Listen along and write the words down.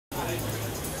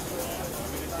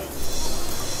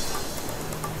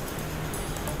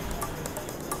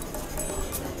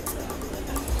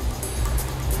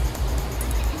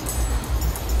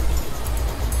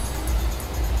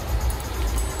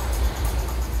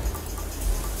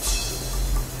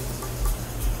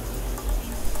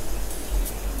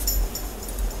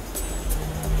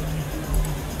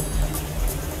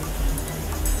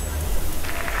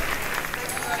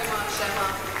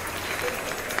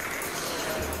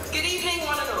Good evening,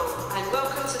 one and all, and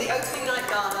welcome to the opening night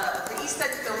gala of the East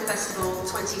End Film Festival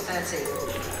 2013.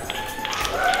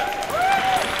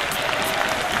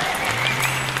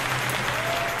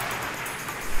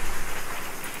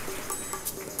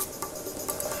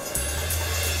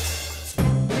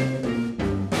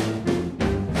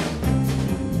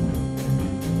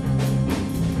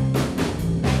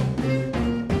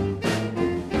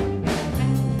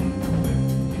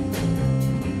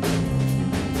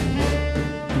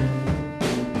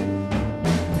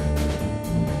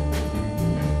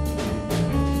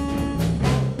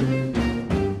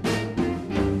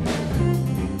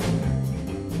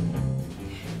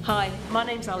 Hi, my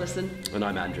name's Alison. And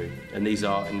I'm Andrew, and these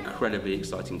are incredibly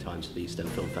exciting times for the East End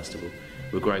Film Festival.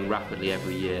 We're growing rapidly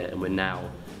every year, and we're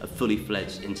now a fully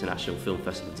fledged international film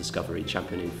festival discovery,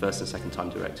 championing first and second time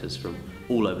directors from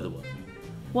all over the world.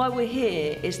 Why we're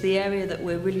here is the area that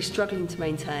we're really struggling to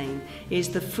maintain is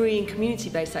the free and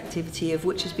community-based activity of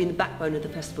which has been the backbone of the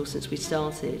festival since we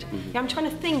started. I'm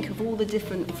trying to think of all the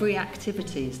different free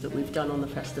activities that we've done on the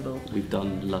festival. We've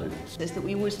done loads. There's that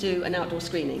we always do an outdoor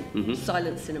screening,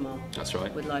 silent cinema. That's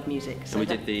right. With live music. So and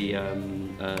we did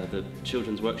the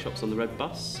children's workshops on the Red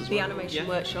Bus as well. The animation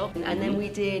workshop, and then we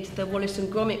did the Wallace and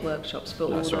Gromit workshops for all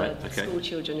the school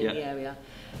children in the area.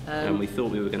 And we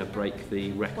thought we were going to break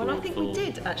the record. Well, I think we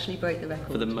did actually break the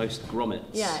record. For the most grommets.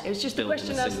 Yeah, it was just a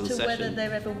question as to whether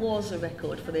there ever was a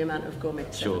record for the amount of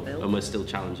grommets ever built. And we're still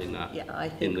challenging that. Yeah, I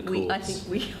think in the courts. I think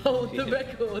we hold the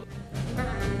record.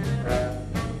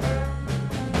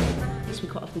 So we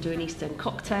quite often do an East End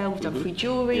cocktail. We've done free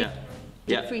jewellery,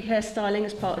 free hairstyling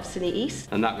as part of Cine East.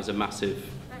 And that was a massive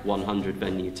 100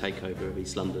 venue takeover of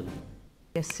East London.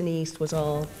 Yes, Cine East was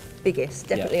our biggest,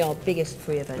 definitely our biggest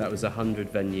free event. That was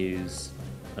 100 venues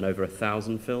and over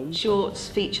 1,000 films. Shorts,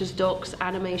 features, docs,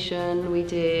 animation. We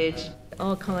did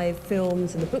archive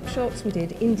films in the bookshops. We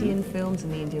did Indian films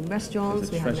in the Indian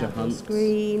restaurants. We had an outdoor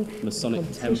screen,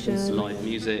 Masonic temples, live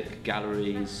music,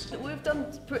 galleries. We've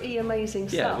done pretty amazing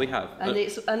stuff. Yeah, we have.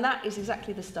 And that is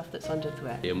exactly the stuff that's under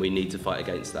threat. And we need to fight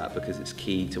against that because it's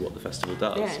key to what the festival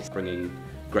does. Bringing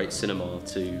great cinema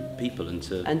to people and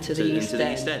to the East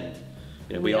End.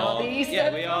 You know, we are the East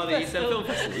End Film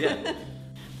Festival. Yeah.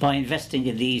 By investing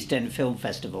in the East End Film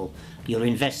Festival, you're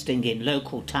investing in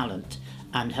local talent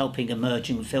and helping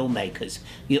emerging filmmakers.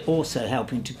 You're also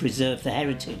helping to preserve the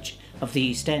heritage of the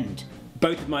East End.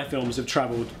 Both of my films have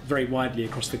travelled very widely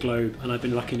across the globe, and I've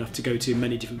been lucky enough to go to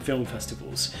many different film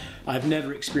festivals. I've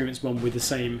never experienced one with the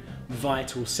same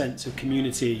vital sense of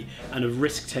community and of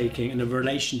risk-taking and of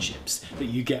relationships that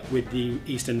you get with the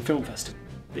East End Film Festival.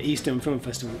 The East End Film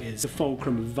Festival is a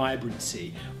fulcrum of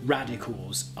vibrancy,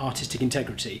 radicals, artistic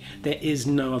integrity. There is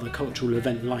no other cultural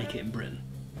event like it in Britain.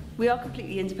 We are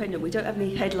completely independent. We don't have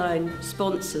any headline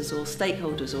sponsors or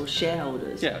stakeholders or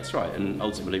shareholders. Yeah, that's right. And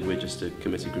ultimately, we're just a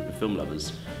committed group of film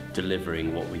lovers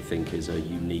delivering what we think is a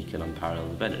unique and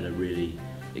unparalleled event in a really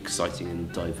exciting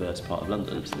and diverse part of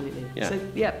London. Absolutely. Yeah.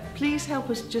 So, please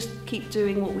help us just keep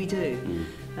doing what we do.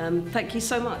 Thank you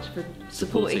so much for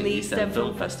supporting the East End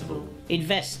Film Festival.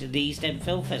 Invest in the East End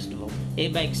Film Festival.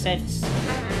 It makes sense.